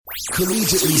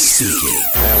Collegiately speaking.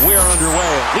 And we're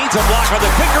underway. Needs a block on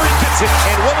the kicker and gets it.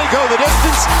 And will he go the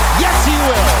distance? Yes, he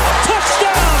will.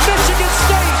 Touchdown, Michigan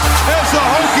State. As the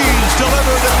Hokies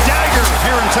deliver the dagger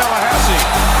here in Tallahassee.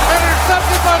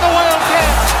 Intercepted by the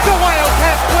Wildcats. The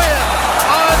Wildcats win.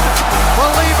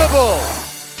 Unbelievable.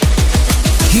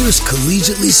 Here's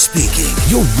Collegiately Speaking,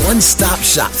 your one-stop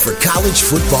shop for college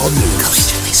football news.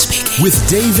 Collegiately Speaking. With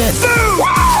Dave Ennis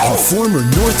and former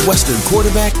Northwestern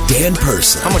quarterback Dan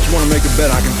Purcell. How much you want to make a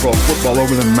bet I can throw a football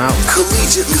over the mountain?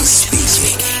 Collegiately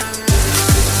Speaking.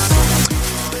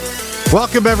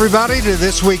 Welcome, everybody, to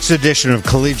this week's edition of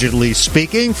Collegiately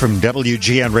Speaking from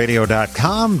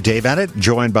WGNradio.com. Dave Bennett,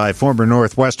 joined by former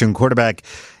Northwestern quarterback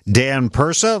Dan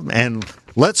Purcell. And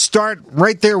let's start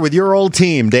right there with your old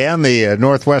team, Dan, the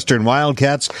Northwestern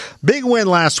Wildcats. Big win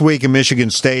last week in Michigan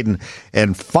State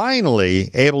and finally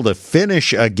able to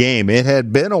finish a game. It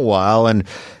had been a while, and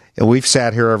we've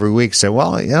sat here every week saying,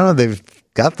 well, you know, they've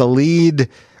got the lead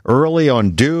early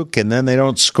on Duke, and then they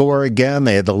don't score again.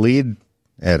 They had the lead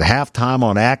at halftime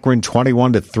on Akron,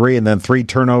 21-3, and then 3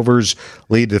 turnovers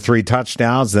lead to 3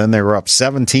 touchdowns. Then they were up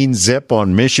 17-zip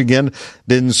on Michigan,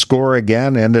 didn't score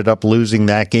again, ended up losing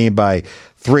that game by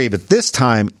 3. But this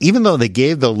time, even though they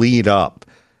gave the lead up,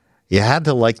 you had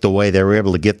to like the way they were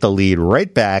able to get the lead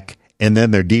right back, and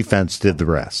then their defense did the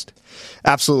rest.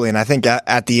 Absolutely, and I think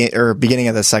at the beginning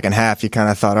of the second half, you kind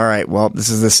of thought, all right, well, this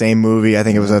is the same movie. I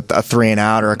think it was a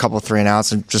 3-and-out or a couple of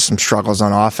 3-and-outs and just some struggles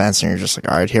on offense, and you're just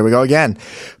like, all right, here we go again.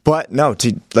 But no,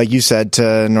 like you said,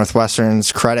 to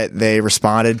Northwestern's credit, they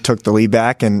responded, took the lead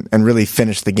back, and really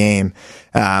finished the game.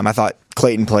 I thought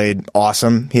Clayton played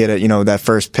awesome. He had that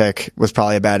first pick was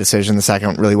probably a bad decision. The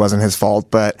second really wasn't his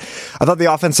fault, but I thought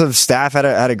the offensive staff had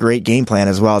a great game plan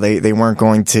as well. They weren't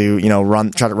going to,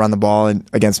 try to run the ball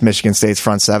against Michigan State's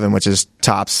front seven, which is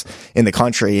tops in the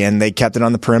country. And they kept it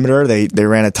on the perimeter. They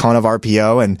ran a ton of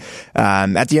RPO. And,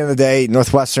 at the end of the day,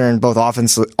 Northwestern, both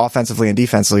offensively and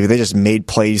defensively, they just made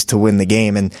plays to win the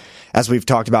game. And as we've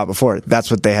talked about before, that's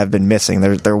what they have been missing.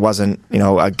 There wasn't,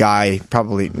 a guy,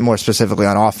 probably more specifically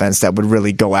on offense, that would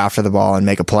really go after the ball and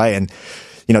make a play. And,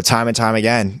 time and time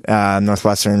again,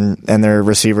 Northwestern and their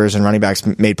receivers and running backs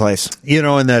made plays.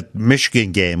 In that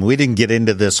Michigan game, we didn't get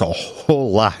into this a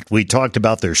whole lot. We talked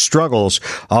about their struggles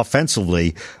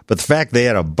offensively, but the fact they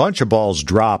had a bunch of balls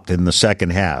dropped in the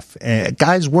second half.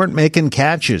 Guys weren't making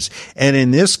catches. And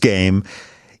in this game,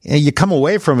 you come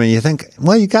away from it and you think,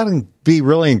 well, you got to be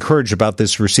really encouraged about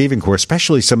this receiving corps,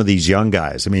 especially some of these young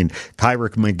guys. I mean,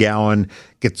 Kyrick McGowan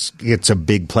gets a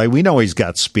big play. We know he's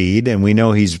got speed, and we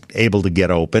know he's able to get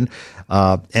open.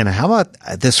 And how about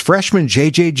this freshman,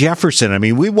 J.J. Jefferson? I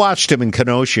mean, we watched him in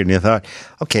Kenosha, and you thought,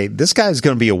 okay, this guy's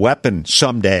going to be a weapon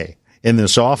someday in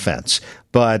this offense.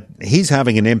 But he's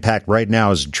having an impact right now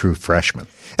as a true freshman.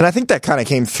 And I think that kind of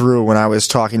came through when I was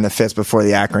talking to Fitz before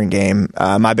the Akron game.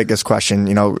 My biggest question,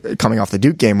 coming off the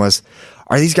Duke game was,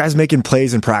 are these guys making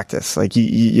plays in practice? Like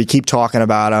you keep talking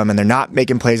about them and they're not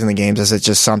making plays in the games. Is it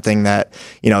just something that,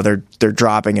 they're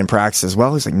dropping in practice as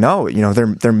well? He's like, no,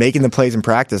 they're making the plays in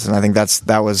practice. And I think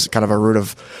that was kind of a root of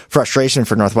frustration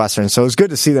for Northwestern. So it was good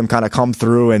to see them kind of come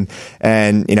through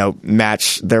and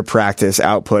match their practice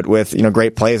output with,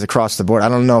 great plays across the board. I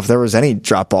don't know if there was any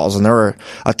drop balls, and there were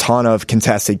a ton of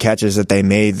contested catches that they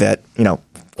made that,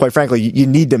 quite frankly, you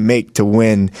need to make to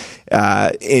win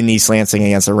in East Lansing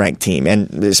against a ranked team,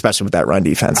 and especially with that run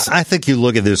defense. I think you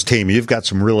look at this team, you've got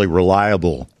some really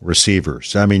reliable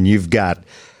receivers. I mean, you've got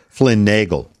Flynn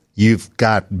Nagel. You've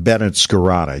got Bennett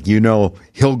Scarata.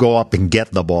 He'll go up and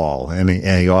get the ball, and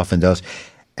he often does.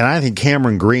 And I think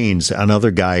Cameron Green's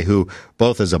another guy who,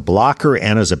 both as a blocker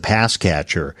and as a pass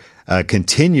catcher,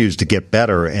 continues to get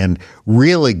better and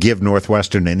really give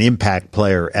Northwestern an impact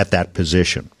player at that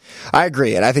position. I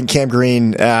agree, and I think Cam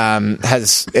Green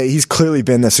he's clearly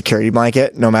been the security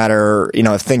blanket. No matter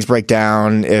if things break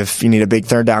down, if you need a big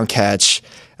third down catch,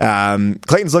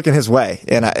 Clayton's looking his way,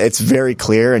 and it's very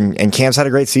clear. And Cam's had a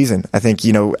great season. I think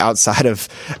outside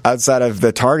of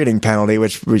the targeting penalty,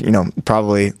 which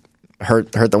probably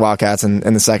hurt the Wildcats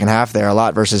in the second half there a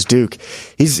lot versus Duke.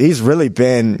 He's really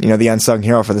been the unsung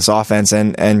hero for this offense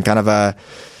and kind of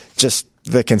just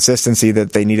the consistency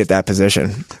that they need at that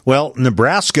position. Well,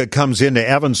 Nebraska comes into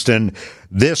Evanston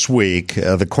this week.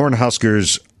 The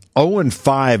Cornhuskers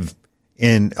 0-5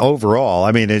 in overall.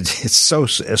 I mean, it's so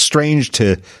strange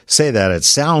to say that. It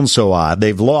sounds so odd.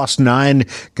 They've lost 9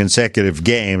 consecutive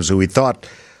games. We thought,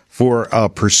 for a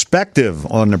perspective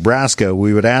on Nebraska,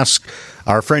 we would ask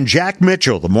our friend Jack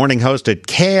Mitchell, the morning host at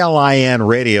KLIN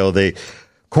Radio, the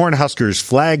Cornhuskers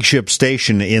flagship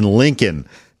station in Lincoln,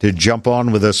 to jump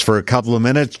on with us for a couple of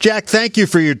minutes. Jack, thank you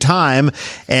for your time.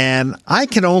 And I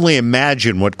can only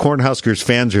imagine what Cornhuskers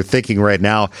fans are thinking right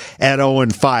now at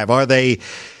 0-5. Are they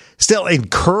still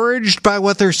encouraged by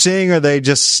what they're seeing, or are they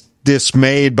just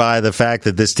dismayed by the fact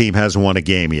that this team hasn't won a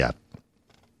game yet?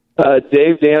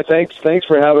 Dave, Dan, thanks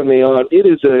for having me on.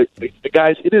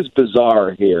 It is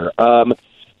bizarre here.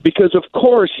 Because of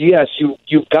course, yes,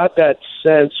 you've got that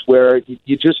sense where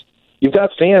you've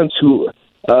got fans who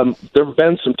there have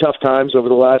been some tough times over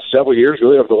the last several years,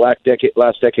 really over the last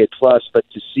decade plus. But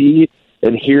to see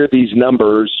and hear these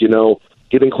numbers,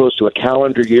 getting close to a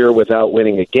calendar year without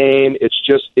winning a game,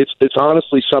 it's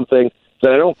honestly something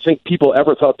that I don't think people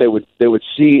ever thought they would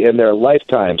see in their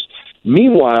lifetimes.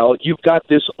 Meanwhile, you've got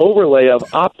this overlay of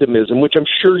optimism, which I'm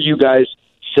sure you guys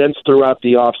sensed throughout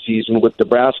the offseason with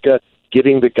Nebraska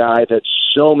getting the guy that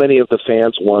so many of the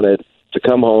fans wanted to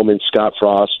come home in Scott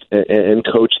Frost and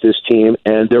coach this team.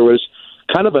 And there was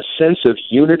kind of a sense of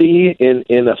unity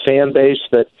in a fan base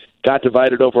that got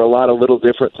divided over a lot of little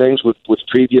different things with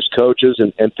previous coaches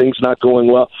and things not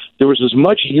going well. There was as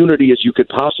much unity as you could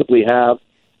possibly have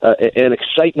and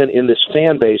excitement in this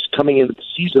fan base coming into the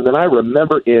season than I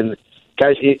remember in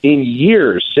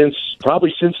years, since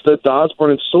the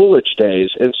Osborne and Solich days.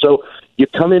 And so you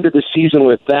come into the season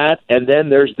with that, and then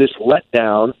there's this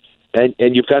letdown,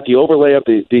 and you've got the overlay of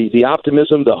the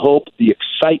optimism, the hope, the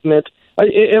excitement.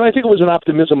 And I think it was an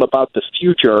optimism about the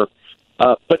future,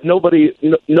 but nobody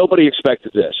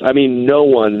expected this. I mean, no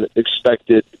one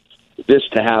expected this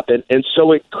to happen. And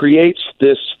so it creates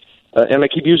this, and I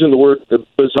keep using the word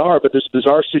bizarre, but this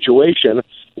bizarre situation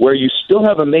where you still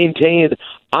have a maintained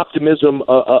optimism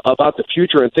about the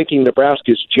future and thinking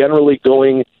Nebraska is generally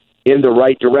going in the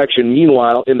right direction.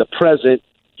 Meanwhile, in the present,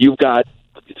 you've got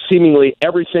seemingly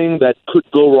everything that could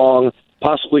go wrong,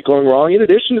 possibly going wrong, in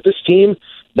addition to this team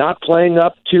not playing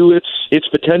up to its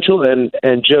potential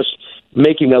and just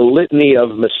making a litany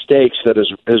of mistakes that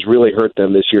has really hurt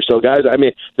them this year. So, guys, I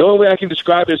mean, the only way I can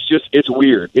describe it is just it's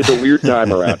weird. It's a weird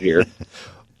time around here.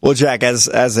 Well, Jack,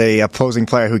 as a opposing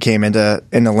player who came into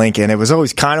Lincoln, it was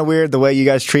always kind of weird the way you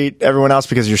guys treat everyone else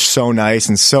because you're so nice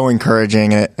and so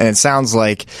encouraging. And it sounds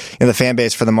like the fan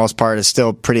base, for the most part, is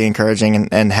still pretty encouraging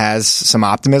and has some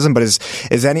optimism. But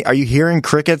are you hearing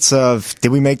crickets of, did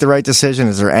we make the right decision?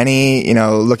 Is there any,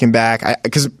 looking back?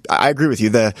 Because I agree with you.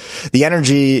 The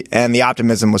energy and the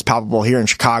optimism was palpable here in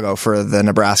Chicago for the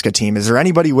Nebraska team. Is there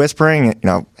anybody whispering,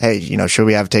 hey, should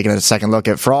we have taken a second look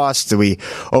at Frost? Do we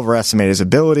overestimate his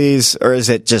ability? Or is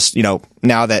it just,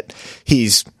 now that he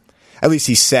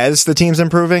says the team's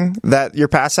improving, that you're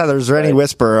past that? Or is there any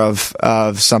whisper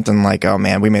of something like, oh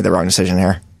man, we made the wrong decision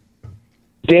here?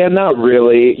 Dan, not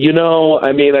really.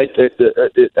 I mean,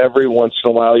 every once in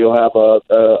a while you'll have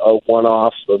a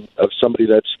one-off of somebody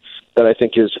that I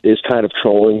think is kind of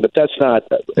trolling, but that's not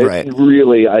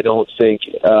really, I don't think,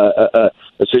 a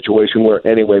situation where,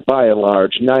 anyway, by and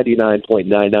large,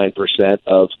 99.99%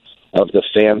 of the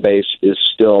fan base is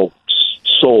still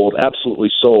sold, absolutely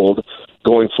sold,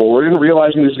 going forward, and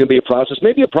realizing this is going to be a process,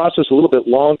 maybe a process a little bit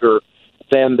longer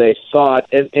than they thought.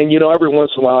 And every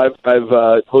once in a while,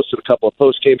 I've hosted a couple of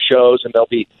post-game shows, and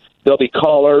there'll be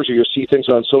callers, or you'll see things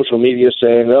on social media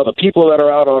saying, well, the people that are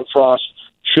out on Frost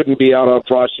shouldn't be out on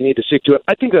Frost. You need to stick to it.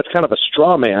 I think that's kind of a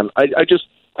straw man.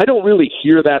 I don't really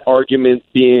hear that argument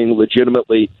being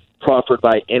legitimately proffered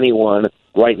by anyone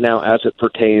right now as it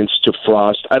pertains to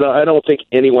Frost. I don't think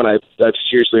anyone I've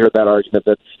seriously heard that argument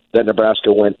that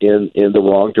Nebraska went in the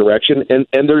wrong direction.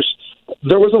 And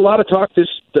there was a lot of talk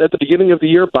at the beginning of the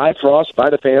year by Frost, by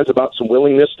the fans, about some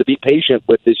willingness to be patient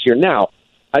with this year. Now,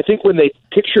 I think when they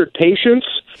pictured patience,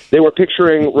 they were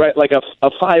picturing like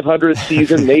a 500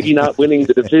 season, maybe not winning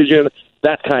the division,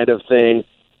 that kind of thing.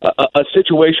 A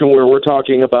situation where we're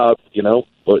talking about,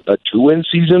 a 2-win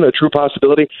season, a true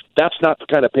possibility, that's not the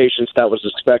kind of patience that was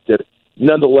expected.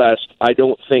 Nonetheless, I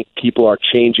don't think people are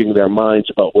changing their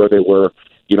minds about where they were,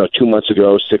 2 months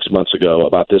ago, 6 months ago,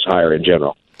 about this hire in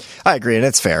general. I agree, and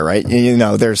it's fair, right?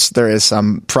 There is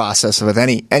some process with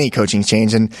any coaching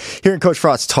change. And hearing Coach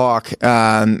Frost talk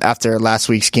after last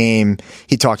week's game,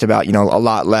 he talked about, a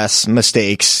lot less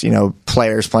mistakes,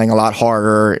 players playing a lot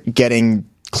harder, getting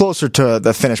closer to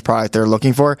the finished product they're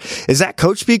looking for. Is that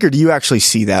coach speak, or do you actually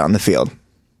see that on the field?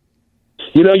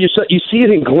 You see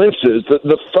it in glimpses.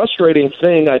 The frustrating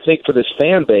thing, I think, for this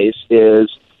fan base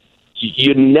is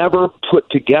you never put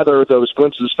together those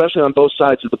glimpses, especially on both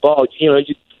sides of the ball.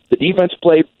 The defense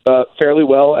played fairly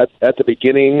well at the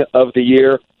beginning of the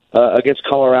year. against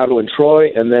Colorado and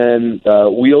Troy, and then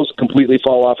wheels completely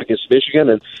fall off against Michigan,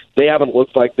 and they haven't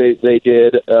looked like they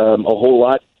did a whole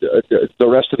lot the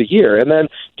rest of the year. And then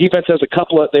defense has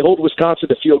they hold Wisconsin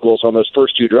to field goals on those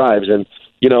first 2 drives, and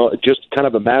just kind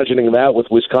of imagining that with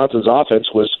Wisconsin's offense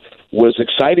was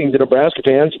exciting to Nebraska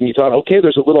fans, and you thought, okay,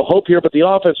 there's a little hope here, but the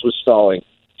offense was stalling.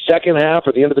 Second half,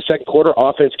 or the end of the second quarter,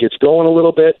 offense gets going a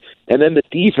little bit, and then the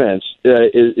defense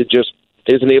just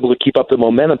isn't able to keep up the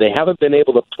momentum. They haven't been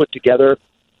able to put together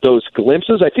those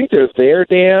glimpses. I think they're there,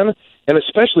 Dan, and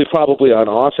especially probably on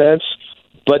offense,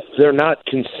 but they're not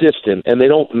consistent, and they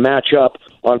don't match up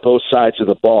on both sides of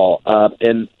the ball.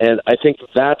 And I think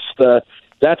that's the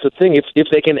thing. If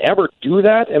they can ever do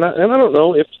that, and I don't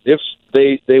know if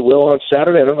they will on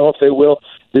Saturday. I don't know if they will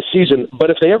this season, but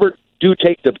if they ever do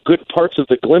take the good parts of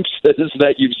the glimpses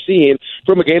that you've seen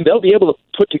from a game, they'll be able to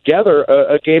put together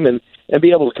a game and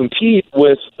be able to compete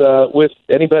with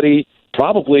anybody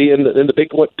probably in the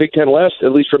Big Ten West,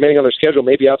 at least remaining on their schedule,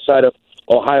 maybe outside of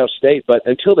Ohio State. But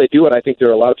until they do it, I think there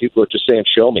are a lot of people who are just saying,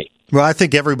 show me. Well, I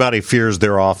think everybody fears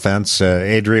their offense.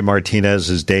 Adrian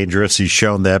Martinez is dangerous. He's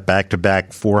shown that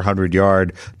back-to-back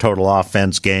 400-yard total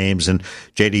offense games, and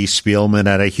J.D. Spielman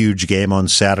had a huge game on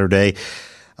Saturday.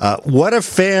 What do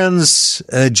fans,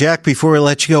 Jack, before we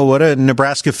let you go, what do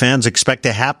Nebraska fans expect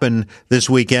to happen this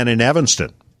weekend in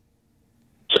Evanston?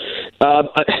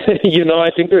 I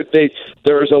think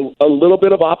there's a little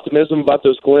bit of optimism about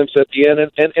those glimpses at the end.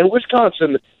 And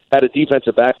Wisconsin had a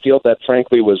defensive backfield that,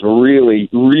 frankly, was really,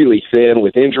 really thin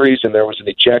with injuries, and there was an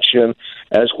ejection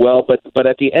as well. But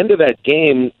at the end of that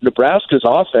game, Nebraska's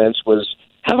offense was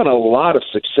having a lot of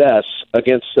success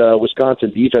against Wisconsin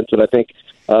defense that I think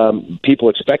people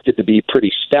expected to be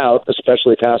pretty stout,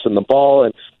 especially passing the ball,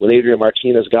 and when Adrian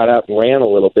Martinez got out and ran a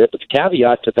little bit. But the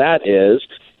caveat to that is,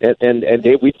 and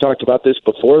Dave, we've talked about this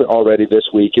before already this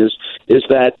week, is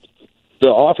that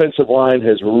the offensive line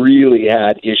has really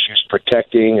had issues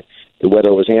protecting, whether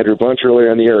it was Andrew Bunch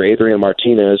earlier in the year or Adrian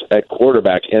Martinez at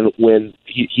quarterback. And when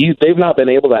they've not been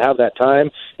able to have that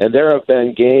time, and there have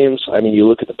been games, I mean, you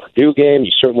look at the Purdue game,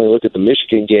 you certainly look at the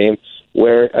Michigan game,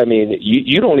 where, I mean,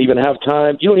 you don't even have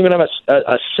time, you don't even have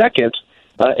a second,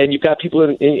 and you've got people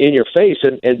in your face,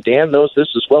 and Dan knows this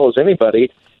as well as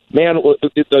anybody. Man,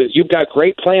 you've got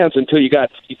great plans until you got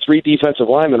 3 defensive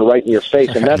linemen right in your face,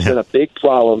 and that's been a big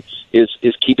problem,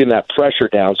 is keeping that pressure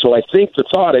down. So I think the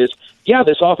thought is, yeah,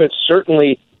 this offense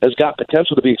certainly has got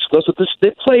potential to be explosive.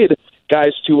 They played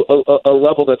guys to a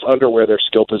level that's under where their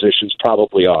skill positions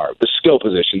probably are. The skill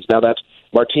positions. Now, that's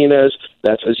Martinez.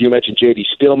 That's, as you mentioned, J.D.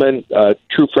 Spielman,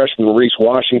 true freshman Reese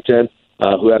Washington,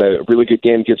 who had a really good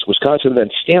game against Wisconsin. Then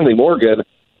Stanley Morgan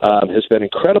has been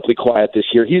incredibly quiet this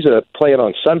year. He's a play it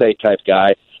on Sunday type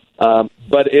guy.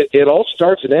 But it all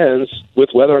starts and ends with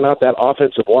whether or not that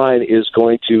offensive line is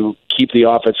going to keep the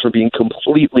offense from being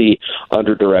completely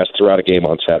under duress throughout a game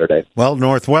on Saturday. Well,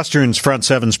 Northwestern's front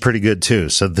seven's pretty good, too,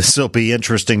 so this will be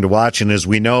interesting to watch. And as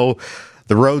we know,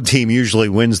 the road team usually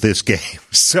wins this game,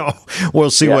 so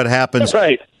we'll see what happens.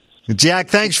 Right. Jack,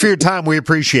 thanks for your time. We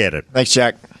appreciate it. Thanks,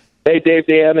 Jack. Hey, Dave,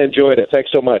 Dan, enjoyed it.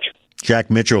 Thanks so much.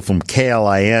 Jack Mitchell from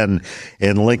KLIN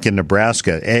in Lincoln,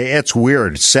 Nebraska. It's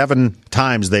weird. 7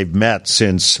 times they've met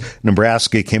since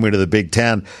Nebraska came into the Big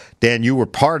Ten. Dan, you were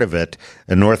part of it.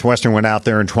 And Northwestern went out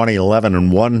there in 2011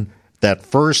 and won that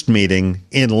first meeting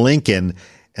in Lincoln.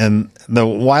 And the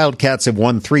Wildcats have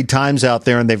won 3 times out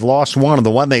there, and they've lost one. And the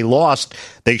one they lost,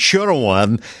 they should have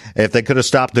won if they could have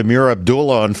stopped Amir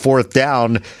Abdullah on 4th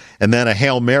down, and then a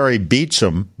Hail Mary beats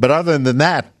them. But other than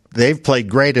that, they've played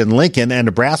great in Lincoln, and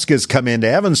Nebraska's come into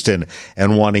Evanston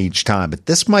and won each time. But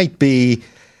this might be,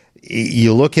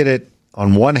 you look at it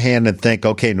on one hand and think,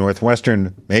 okay,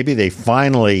 Northwestern, maybe they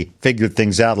finally figured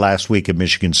things out last week at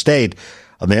Michigan State.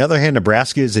 On the other hand,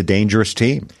 Nebraska is a dangerous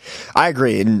team. I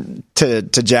agree. And to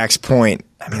Jack's point,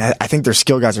 I mean, I think their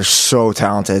skill guys are so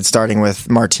talented, starting with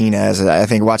Martinez. I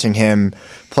think watching him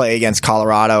play against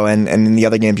Colorado and in the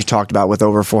other games you talked about with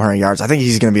over 400 yards, I think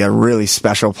he's going to be a really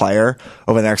special player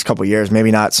over the next couple of years.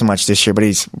 Maybe not so much this year, but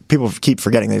people keep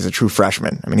forgetting that he's a true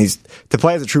freshman. I mean, to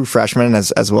play as a true freshman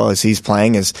as well as he's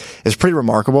playing is pretty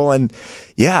remarkable. And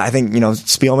yeah, I think,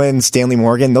 Spielman, Stanley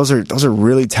Morgan, those are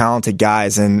really talented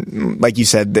guys. And like you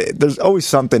said, there's always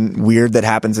something weird that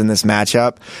happens in this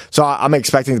matchup. So I'm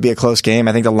expecting it to be a close game.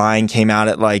 I think the line came out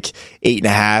at like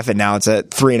 8.5, and now it's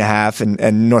at 3.5.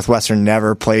 And Northwestern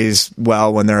never plays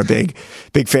well when they're a big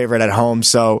favorite at home.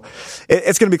 So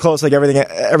it's going to be close, like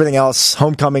everything else.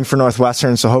 Homecoming for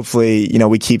Northwestern. So hopefully,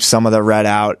 we keep some of the red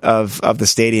out of the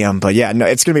stadium. But yeah, no,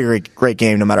 it's going to be a great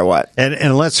game no matter what.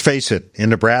 And let's face it,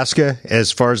 in Nebraska,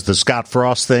 as far as the Scott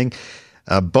Frost thing,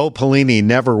 Bo Pelini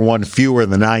never won fewer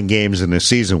than 9 games in a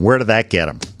season. Where did that get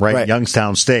him? Right.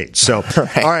 Youngstown State. So,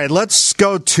 All right, let's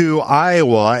go to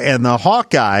Iowa and the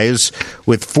Hawkeyes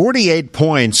with 48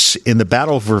 points in the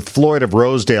battle for Floyd of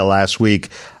Rosedale last week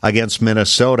against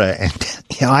Minnesota. And,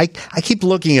 I keep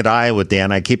looking at Iowa,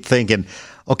 Dan. I keep thinking,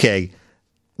 okay,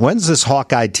 when's this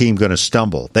Hawkeye team going to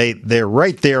stumble? They're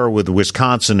right there with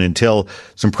Wisconsin until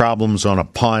some problems on a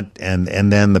punt, and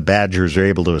then the Badgers are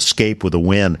able to escape with a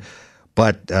win.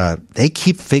 But they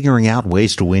keep figuring out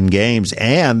ways to win games,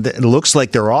 and it looks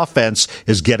like their offense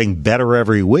is getting better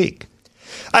every week.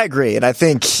 I agree, and I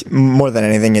think more than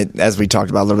anything, as we talked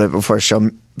about a little bit before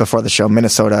the show,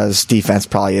 Minnesota's defense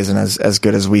probably isn't as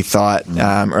good as we thought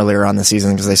earlier on the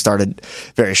season because they started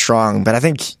very strong. But I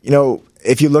think,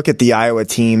 if you look at the Iowa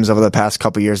teams over the past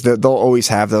couple of years, they'll always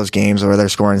have those games where they're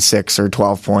scoring 6 or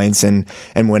 12 points and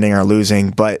winning or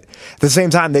losing. But at the same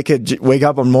time, they could wake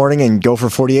up one morning and go for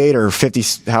 48 or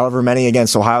 50, however many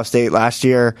against Ohio State last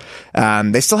year.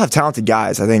 They still have talented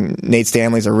guys. I think Nate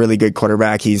Stanley's a really good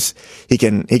quarterback. He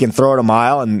can throw it a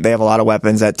mile, and they have a lot of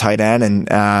weapons at tight end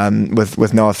and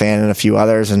with Noah Fant and a few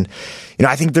others. And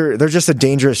I think they're just a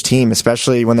dangerous team,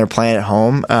 especially when they're playing at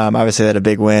home. Obviously, they had a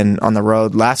big win on the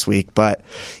road last week. But,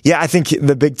 yeah, I think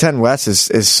the Big Ten West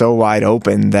is so wide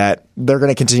open that they're going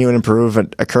to continue to improve.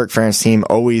 A Kirk Ferentz team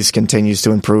always continues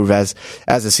to improve as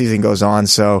the season goes on.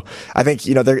 So I think,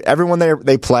 everyone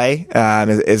they play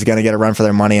is going to get a run for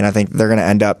their money, and I think they're going to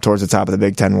end up towards the top of the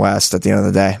Big Ten West at the end of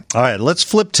the day. All right, let's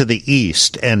flip to the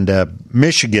East. And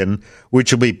Michigan,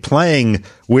 which will be playing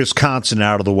Wisconsin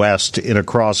out of the West in a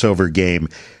crossover game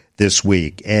this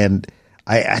week. And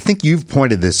I think you've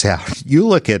pointed this out. You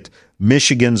look at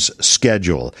Michigan's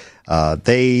schedule.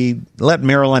 They let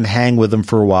Maryland hang with them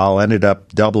for a while, ended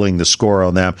up doubling the score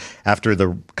on them after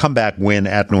the comeback win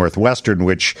at Northwestern,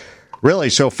 which really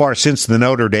so far since the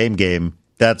Notre Dame game,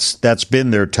 that's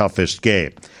been their toughest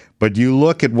game. But you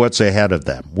look at what's ahead of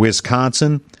them.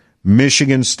 Wisconsin,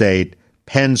 Michigan State,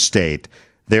 Penn State,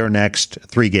 their next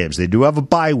 3 games. They do have a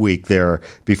bye week there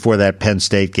before that Penn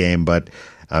State game, but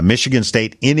Michigan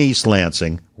State in East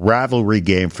Lansing, rivalry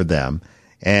game for them.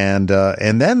 And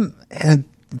then it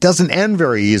doesn't end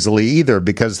very easily either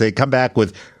because they come back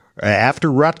with,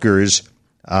 after Rutgers,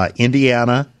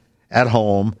 Indiana at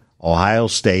home, Ohio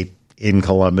State in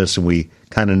Columbus, and we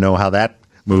kind of know how that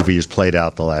movie has played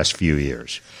out the last few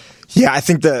years. Yeah, I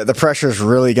think the pressure is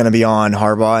really going to be on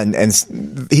Harbaugh,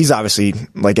 and he's obviously,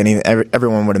 like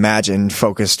everyone would imagine,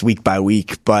 focused week by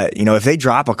week. But, if they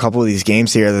drop a couple of these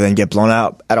games here and then get blown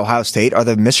out at Ohio State, are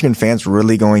the Michigan fans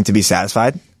really going to be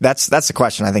satisfied? That's the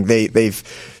question. I think they've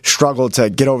struggled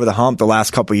to get over the hump the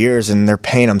last couple of years, and they're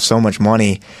paying them so much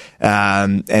money.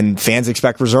 And fans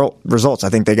expect results. I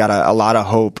think they got a lot of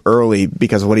hope early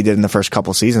because of what he did in the first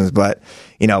couple seasons. But,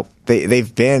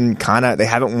 they've been they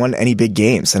haven't won any big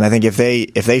games. And I think if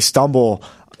they stumble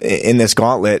in this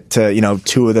gauntlet to,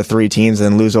 2 of the 3 teams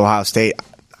and lose Ohio State,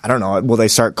 I don't know. Will they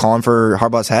start calling for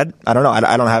Harbaugh's head? I don't know.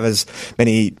 I don't have as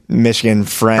many Michigan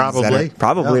friends.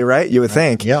 Probably, yeah. Right? You would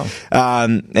think. Yeah.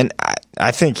 And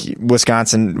I think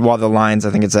Wisconsin, while the lines,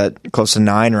 I think it's at close to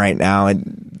 9 right now,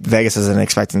 and Vegas isn't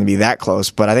expecting to be that close,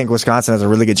 but I think Wisconsin has a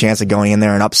really good chance of going in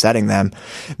there and upsetting them.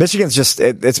 Michigan's just,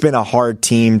 it's been a hard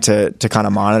team to kind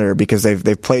of monitor because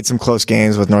they've played some close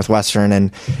games with Northwestern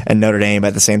and Notre Dame, but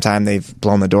at the same time, they've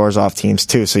blown the doors off teams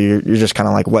too. So you're just kind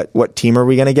of like, what team are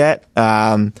we going to get?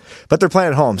 But they're playing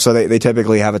at home, so they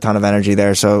typically have a ton of energy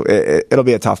there. So it'll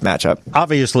be a tough matchup.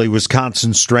 Obviously,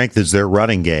 Wisconsin's strength is their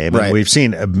running game. Right. And we've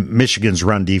seen Michigan's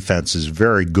run defense is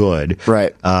very good.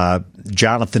 Right.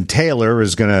 Jonathan Taylor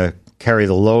is going to carry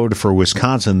the load for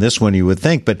Wisconsin this one, you would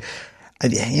think. But,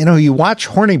 you watch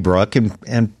Hornibrook,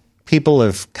 and people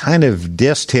have kind of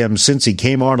dissed him since he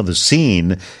came onto the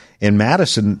scene in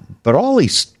Madison. But all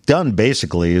he's done,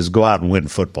 basically, is go out and win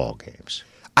football games.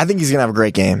 I think he's going to have a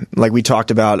great game. Like we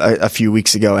talked about a few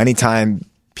weeks ago, anytime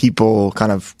people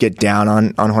kind of get down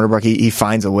on Hornibrook, he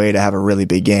finds a way to have a really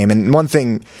big game. And one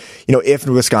thing, if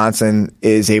Wisconsin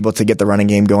is able to get the running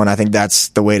game going, I think that's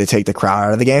the way to take the crowd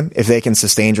out of the game. If they can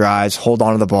sustain drives, hold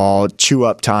on to the ball, chew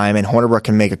up time, and Hornibrook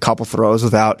can make a couple throws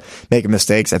without making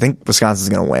mistakes, I think Wisconsin's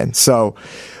going to win. So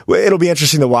it'll be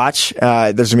interesting to watch.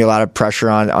 There's going to be a lot of pressure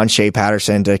on Shea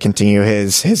Patterson to continue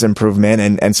his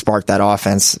improvement and spark that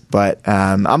offense. But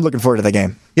I'm looking forward to the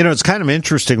game. It's kind of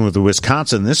interesting with the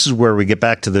Wisconsin. This is where we get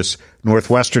back to this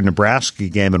Northwestern-Nebraska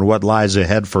game and what lies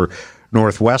ahead for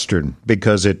Northwestern,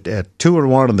 because at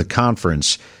 2-1 in the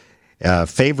conference,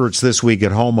 favorites this week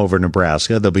at home over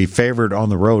Nebraska. They'll be favored on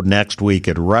the road next week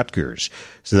at Rutgers.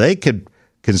 So they could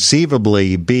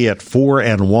conceivably be at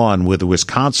 4-1 with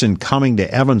Wisconsin coming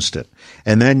to Evanston.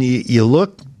 And then you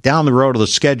look down the road of the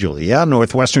schedule. Yeah,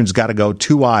 Northwestern's got to go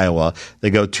to Iowa. They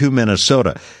go to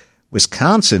Minnesota.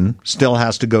 Wisconsin still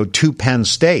has to go to Penn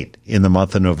State in the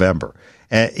month of November.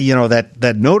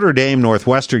 That Notre Dame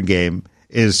Northwestern game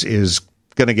is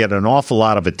going to get an awful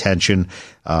lot of attention.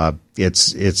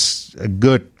 It's a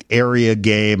good area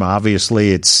game.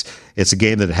 Obviously, it's a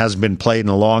game that hasn't been played in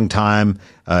a long time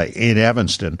in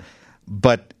Evanston.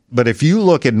 But if you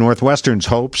look at Northwestern's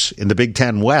hopes in the Big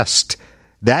Ten West,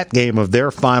 that game of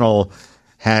their final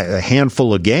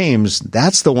handful of games,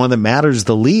 that's the one that matters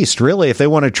the least, really, if they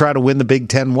want to try to win the Big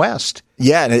Ten West.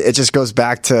 Yeah, and it just goes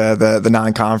back to the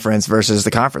non-conference versus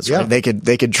the conference. Yeah. Right?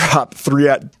 They could drop three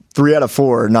out of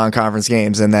 4 non-conference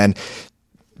games and then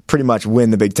pretty much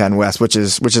win the Big Ten West, which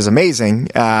is amazing.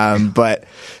 But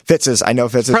Fitz is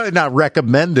probably not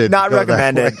recommended. Not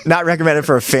recommended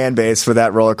for a fan base for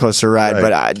that roller coaster ride.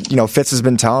 Right. But Fitz has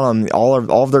been telling them all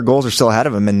of their goals are still ahead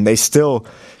of them, and they still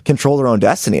control their own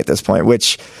destiny at this point,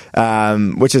 which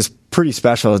is pretty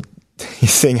special.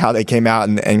 Seeing how they came out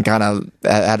and kind of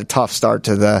had a tough start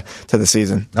to the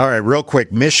season. All right, real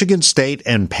quick, Michigan State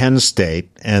and Penn State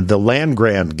and the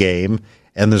land-grant game.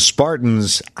 And the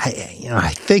Spartans, I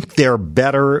think they're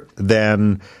better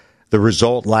than the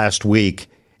result last week.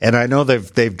 And I know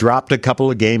they've dropped a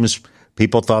couple of games.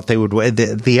 People thought they would win.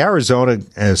 The Arizona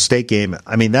State game,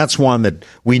 I mean, that's one that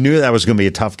we knew that was going to be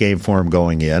a tough game for them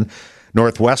going in.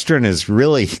 Northwestern has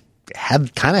really had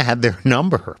their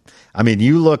number. I mean,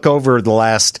 you look over the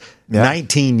last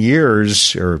 19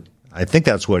 years, or I think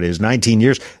that's what it is, 19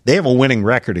 years, they have a winning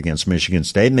record against Michigan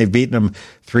State, and they've beaten them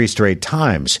 3 straight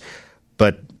times.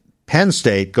 But Penn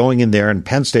State going in there, and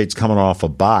Penn State's coming off a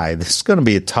bye. This is going to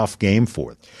be a tough game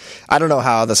for them. I don't know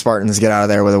how the Spartans get out of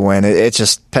there with a win. It's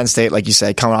just Penn State, like you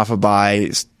said, coming off a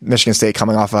bye. Michigan State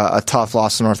coming off a tough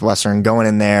loss to Northwestern, going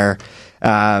in there,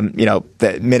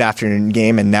 the mid-afternoon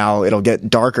game, and now it'll get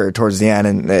darker towards the end,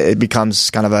 and it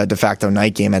becomes kind of a de facto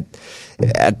night game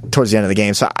towards the end of the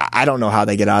game. So I don't know how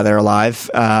they get out of there alive.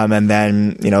 And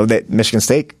then, Michigan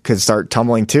State could start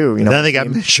tumbling too. Then they got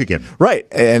Michigan. Right.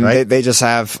 And right? They just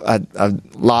have a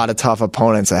lot of tough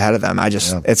opponents ahead of them.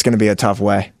 It's going to be a tough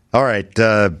way. All right.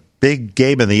 Big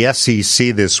game in the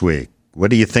SEC this week. What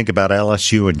do you think about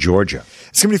LSU and Georgia?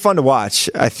 It's going to be fun to watch.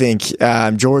 I think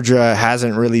Georgia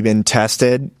hasn't really been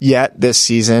tested yet this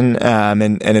season.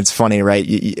 And it's funny, right?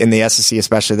 In the SEC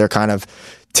especially, they're kind of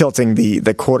tilting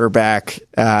the quarterback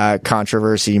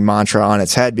controversy mantra on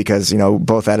its head because,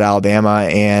 both at Alabama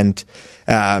and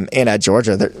at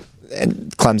Georgia,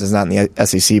 and Clemson's not in the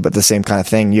SEC, but the same kind of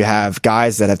thing. You have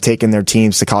guys that have taken their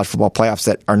teams to college football playoffs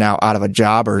that are now out of a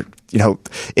job or,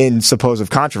 in supposed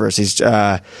controversies.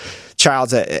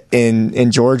 Childs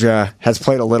in Georgia has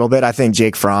played a little bit. I think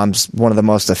Jake Fromm's one of the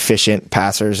most efficient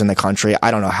passers in the country.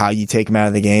 I don't know how you take him out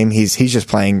of the game. He's just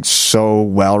playing so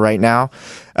well right now,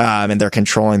 and they're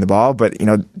controlling the ball. But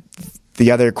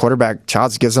the other quarterback,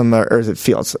 Childs, gives them, or is it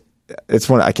Fields? It's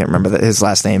one I can't remember his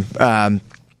last name.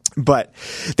 But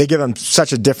they give them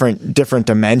such a different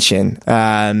dimension,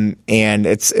 and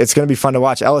it's going to be fun to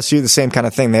watch. LSU, the same kind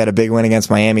of thing. They had a big win against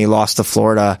Miami, lost to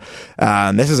Florida.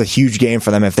 This is a huge game for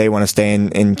them if they want to stay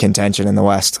in contention in the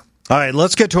West. All right,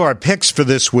 let's get to our picks for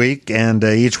this week, and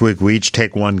each week we each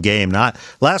take one game.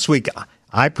 Last week,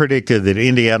 I predicted that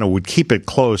Indiana would keep it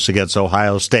close against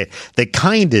Ohio State. They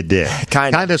kind of did.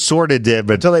 Kind of, sort of did,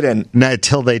 but until they didn't.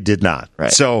 Until they did not.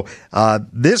 Right. So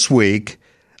this week,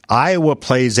 Iowa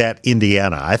plays at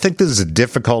Indiana. I think this is a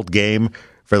difficult game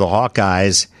for the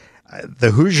Hawkeyes.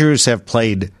 The Hoosiers have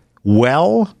played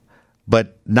well,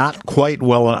 but not quite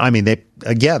well. I mean, they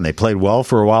played well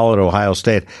for a while at Ohio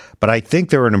State, but I think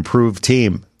they're an improved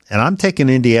team, and I'm taking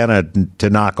Indiana to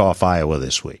knock off Iowa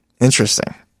this week.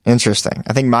 Interesting.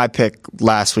 I think my pick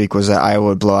last week was that Iowa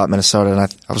would blow out Minnesota, and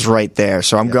I was right there.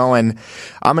 So I'm going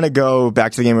to go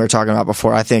back to the game we were talking about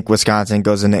before. I think Wisconsin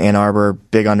goes into Ann Arbor,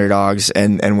 big underdogs,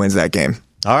 and wins that game.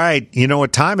 All right. You know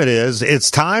what time it is? It's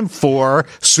time for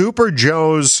Super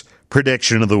Joe's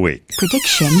Prediction of the Week.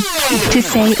 Prediction. To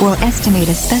say or estimate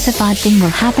a specified thing will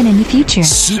happen in the future.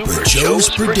 Super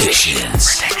Joe's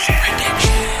Predictions.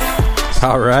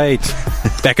 All right.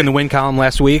 Back in the win column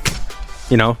last week.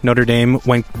 Notre Dame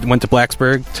went to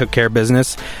Blacksburg, took care of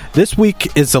business. This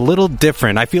week is a little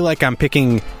different. I feel like I'm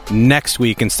picking next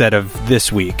week instead of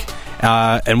this week.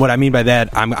 And what I mean by that,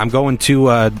 I'm going to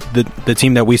the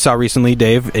team that we saw recently,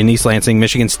 Dave, in East Lansing,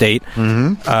 Michigan State.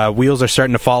 Mm-hmm. Wheels are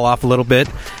starting to fall off a little bit.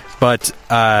 But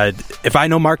if I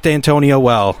know Mark D'Antonio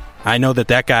well, I know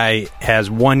that guy has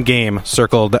one game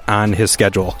circled on his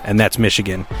schedule, and that's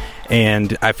Michigan.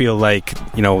 And I feel like,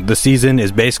 the season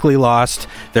is basically lost.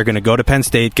 They're going to go to Penn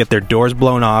State, get their doors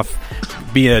blown off,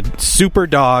 be a super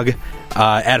dog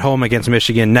at home against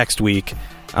Michigan next week.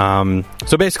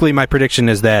 So basically my prediction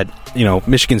is that,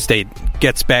 Michigan State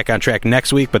gets back on track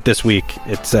next week, but this week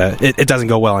it doesn't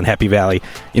go well in Happy Valley.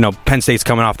 Penn State's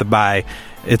coming off the bye.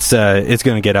 It's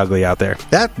going to get ugly out there.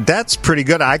 That's pretty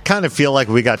good. I kind of feel like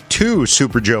we got 2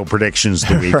 Super Joe predictions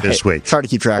this week. It's hard to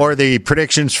keep track. Or the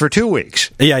predictions for 2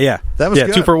 weeks. Yeah. That was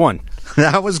good. 2 for 1.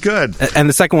 That was good. And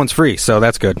the second one's free, so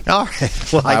that's good. All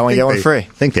right. Well, I want to get one free. I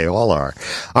think they all are.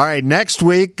 All right, next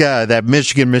week, that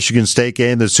Michigan State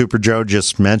game that Super Joe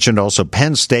just mentioned. Also,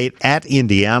 Penn State at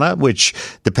Indiana, which,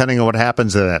 depending on what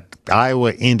happens in that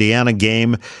Iowa-Indiana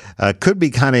game, could be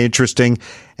kind of interesting.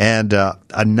 And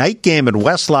a night game at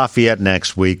West Lafayette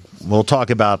next week. We'll talk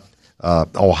about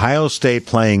Ohio State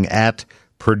playing at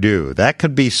Purdue. That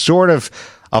could be sort of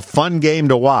a fun game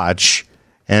to watch.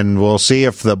 And we'll see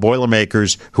if the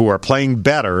Boilermakers, who are playing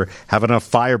better, have enough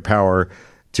firepower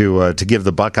to give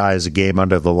the Buckeyes a game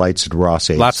under the lights at Ross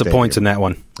Stadium. Lots of points in that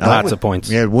one. Lots of points.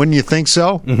 Yeah, wouldn't you think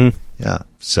so? Mm-hmm. Yeah.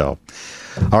 So,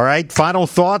 all right. Final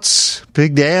thoughts,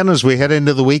 Big Dan, as we head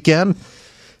into the weekend.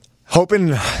 Hoping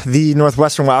the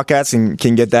Northwestern Wildcats can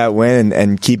get that win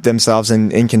and keep themselves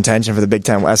in contention for the Big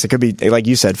Ten West. It could be, like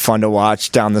you said, fun to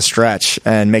watch down the stretch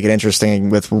and make it interesting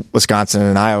with Wisconsin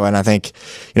and Iowa. And I think,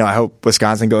 I hope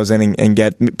Wisconsin goes in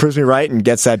and proves me right and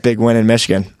gets that big win in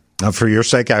Michigan. For your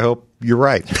sake, I hope you're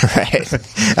right. Right.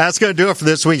 That's going to do it for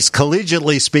this week's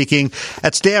Collegiately Speaking.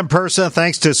 That's Dan Persa.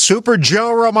 Thanks to Super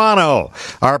Joe Romano,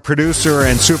 our producer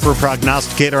and super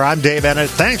prognosticator. I'm Dave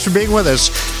Bennett. Thanks for being with us.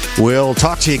 We'll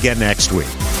talk to you again next week.